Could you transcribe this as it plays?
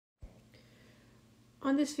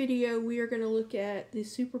On this video, we are going to look at the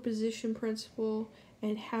superposition principle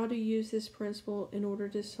and how to use this principle in order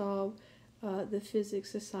to solve the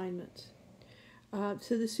physics assignments.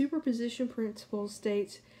 So the superposition principle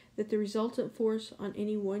states that the resultant force on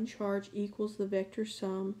any one charge equals the vector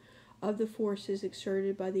sum of the forces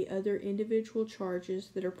exerted by the other individual charges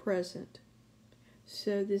that are present.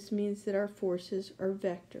 So this means that our forces are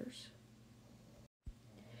vectors.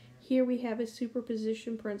 Here we have a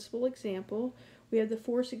superposition principle example. We have the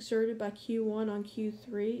force exerted by Q1 on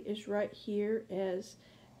Q3 is right here as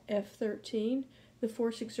F13. The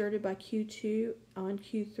force exerted by Q2 on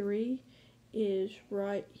Q3 is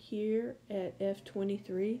right here at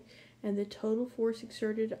F23. And the total force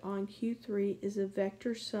exerted on Q3 is a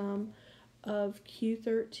vector sum of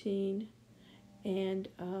Q13 and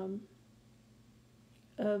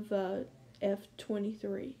of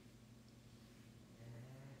F23.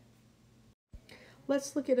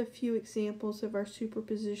 Let's look at a few examples of our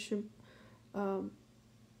superposition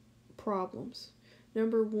problems.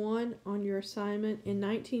 Number one on your assignment, in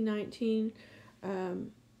 1919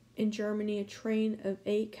 in Germany, a train of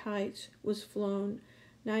 8 kites was flown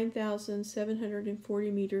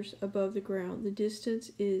 9,740 meters above the ground. The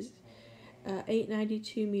distance is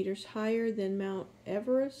 892 meters higher than Mount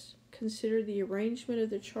Everest. Consider the arrangement of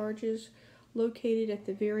the charges located at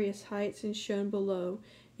the various heights and shown below.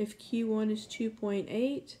 If Q1 is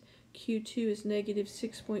 2.8, Q2 is negative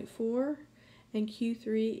 6.4, and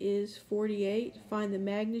Q3 is 48, find the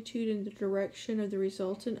magnitude and the direction of the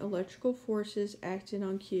resultant electrical forces acting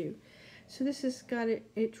on Q. So this has got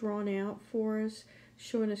it drawn out for us,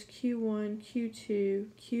 showing us Q1, Q2,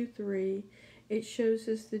 Q3. It shows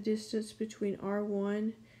us the distance between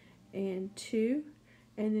R1 and 2,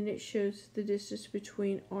 and then it shows the distance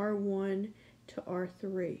between R1 to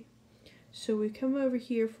R3. So we come over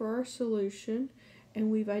here for our solution, and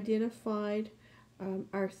we've identified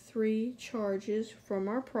our 3 charges from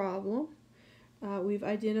our problem. We've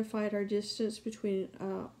identified our distance between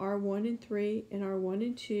R1 and 3 and R1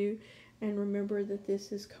 and 2, and remember that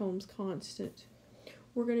this is Coulomb's constant.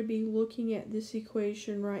 We're going to be looking at this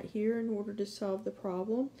equation right here in order to solve the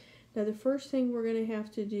problem. Now the first thing we're going to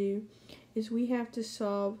have to do is we have to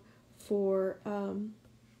solve for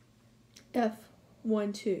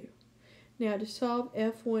F12. Now to solve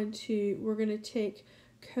F12, we're going to take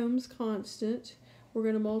Coulomb's constant, we're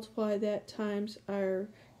going to multiply that times our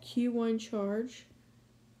Q1 charge,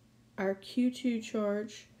 our Q2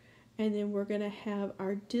 charge, and then we're going to have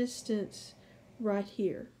our distance right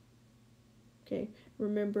here. Okay,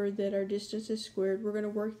 remember that our distance is squared. We're going to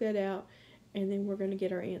work that out, and then we're going to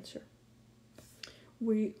get our answer.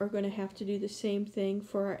 We are going to have to do the same thing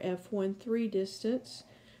for our F13 distance.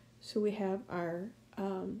 So we have our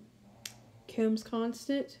Coulomb's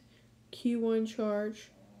constant, Q1 charge,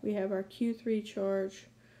 we have our Q3 charge,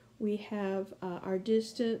 we have our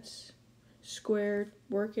distance squared,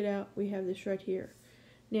 work it out, we have this right here.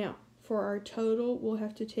 Now, for our total, we'll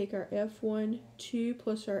have to take our F12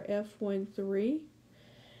 plus our F13,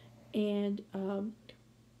 and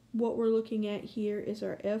what we're looking at here is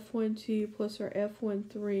our F12 plus our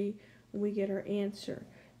F13, and we get our answer.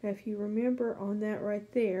 Now, if you remember on that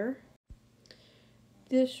right there,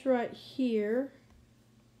 this right here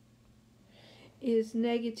is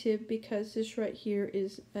negative because this right here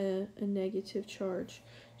is a negative charge.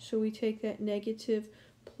 So we take that negative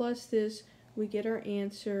plus this, we get our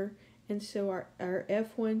answer, and so our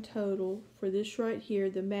F1 total for this right here,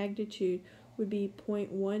 the magnitude, would be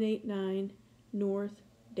 0.189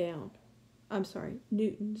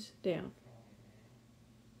 newtons down.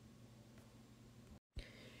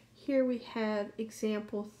 Here we have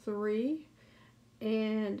example 3.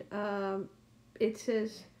 And it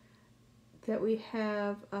says that we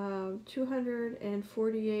have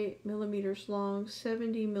 248 millimeters long,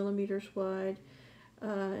 70 millimeters wide,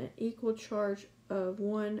 equal charge of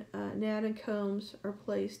 1 Newton coulombs are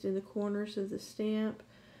placed in the corners of the stamp.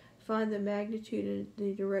 Find the magnitude and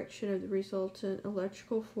the direction of the resultant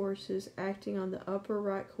electrical forces acting on the upper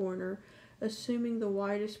right corner, assuming the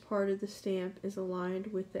widest part of the stamp is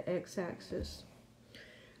aligned with the x-axis.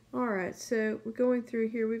 Alright, so we're going through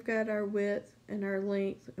here, we've got our width and our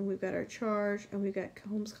length, and we've got our charge, and we've got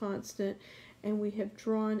Coulomb's constant, and we have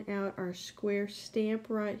drawn out our square stamp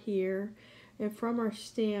right here, and from our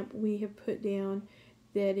stamp we have put down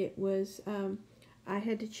that it was, I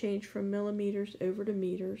had to change from millimeters over to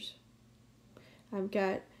meters. I've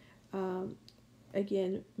got,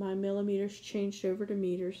 again, my millimeters changed over to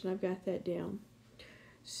meters, and I've got that down.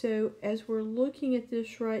 So as we're looking at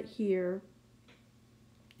this right here,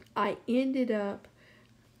 I ended up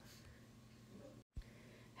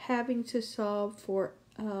having to solve for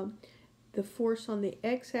the force on the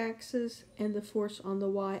x-axis and the force on the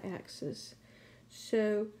y-axis.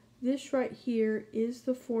 So this right here is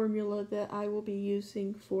the formula that I will be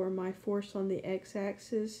using for my force on the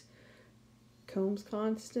x-axis. Coulomb's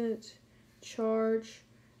constant, charge.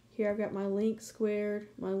 Here I've got my length squared,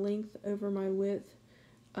 my length over my width,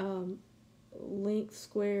 length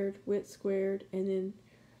squared, width squared, and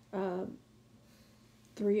then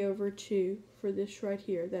 3 over 2 for this right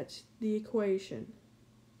here. That's the equation.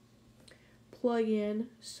 Plug in,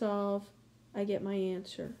 solve, I get my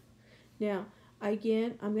answer. Now,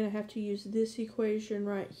 again, I'm going to have to use this equation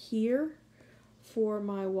right here for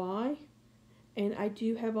my y. And I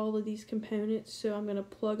do have all of these components, so I'm going to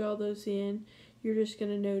plug all those in. You're just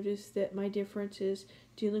going to notice that my difference is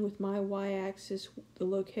dealing with my y-axis, the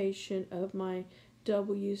location of my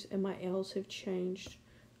w's and my l's have changed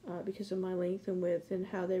because of my length and width and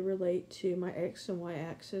how they relate to my x and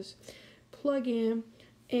y-axis. Plug in,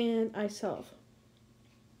 and I solve.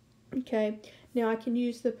 Okay, now I can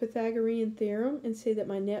use the Pythagorean theorem and say that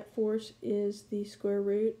my net force is the square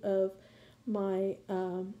root of my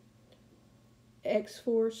x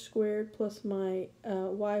force squared plus my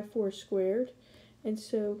y force squared, and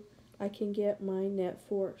so I can get my net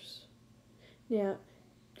force. Now,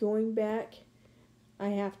 going back, I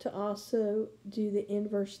have to also do the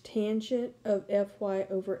inverse tangent of Fy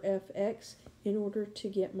over Fx in order to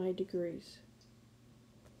get my degrees.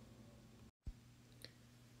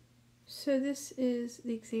 So this is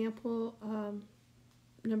the example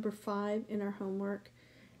number 5 in our homework,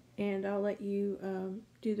 and I'll let you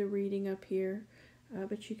do the reading up here,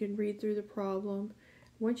 but you can read through the problem.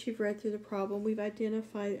 Once you've read through the problem, we've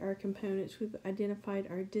identified our components, we've identified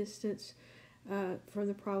our distance from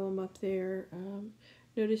the problem up there.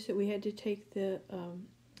 Notice that we had to take the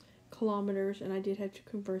kilometers, and I did have to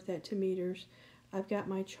convert that to meters. I've got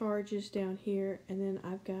my charges down here, and then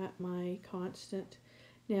I've got my constant.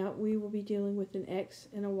 Now, we will be dealing with an x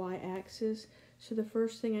and a y axis, so the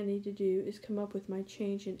first thing I need to do is come up with my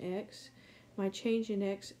change in x. My change in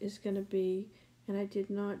x is going to be, and I did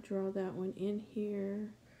not draw that one in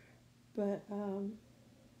here, but,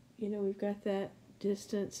 you know, we've got that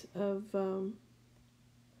distance of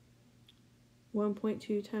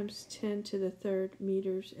 1.2 times 10 to the third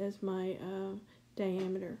meters as my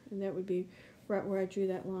diameter, and that would be right where I drew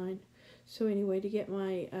that line. So anyway, to get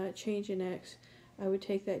my change in x, I would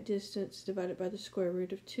take that distance divided by the square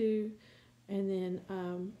root of 2, and then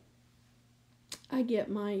I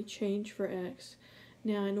get my change for x.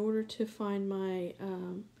 Now, in order to find my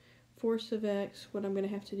force of x, what I'm going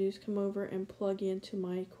to have to do is come over and plug into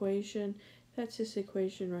my equation. That's this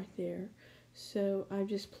equation right there. So I'm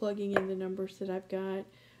just plugging in the numbers that I've got.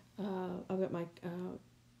 I've got my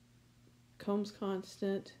Coulomb's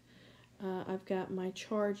constant. I've got my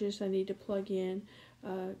charges I need to plug in.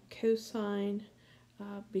 Cosine,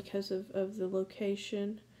 because of the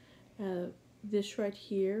location. This right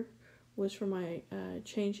here was for my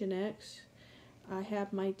change in x. I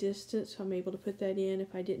have my distance, so I'm able to put that in.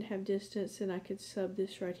 If I didn't have distance, then I could sub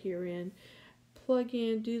this right here in. Plug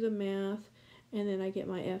in, do the math, and then I get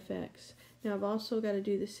my fx. Now I've also got to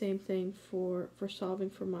do the same thing for solving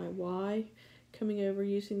for my y, coming over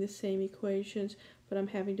using the same equations, but I'm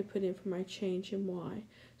having to put in for my change in y.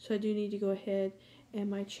 So I do need to go ahead, and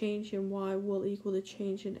my change in y will equal the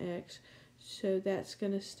change in x, so that's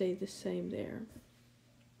going to stay the same there.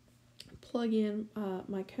 Plug in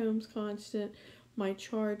my Coulomb's constant, my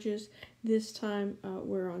charges. This time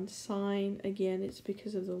we're on sine. Again, it's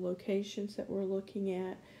because of the locations that we're looking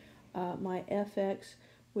at. My fx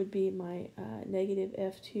would be my negative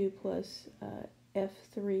f2 plus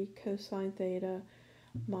f3 cosine theta.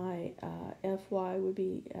 My fy would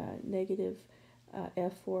be negative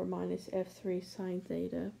f4 minus f3 sine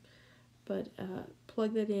theta. But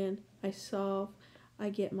plug that in, I solve, I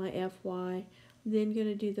get my fy. Then going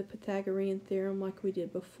to do the Pythagorean theorem like we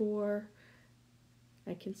did before.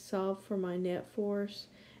 I can solve for my net force,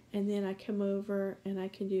 and then I come over and I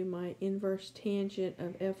can do my inverse tangent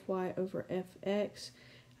of fy over fx.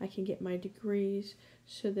 I can get my degrees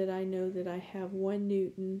so that I know that I have 1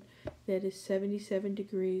 Newton that is 77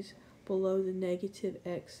 degrees below the negative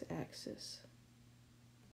x-axis.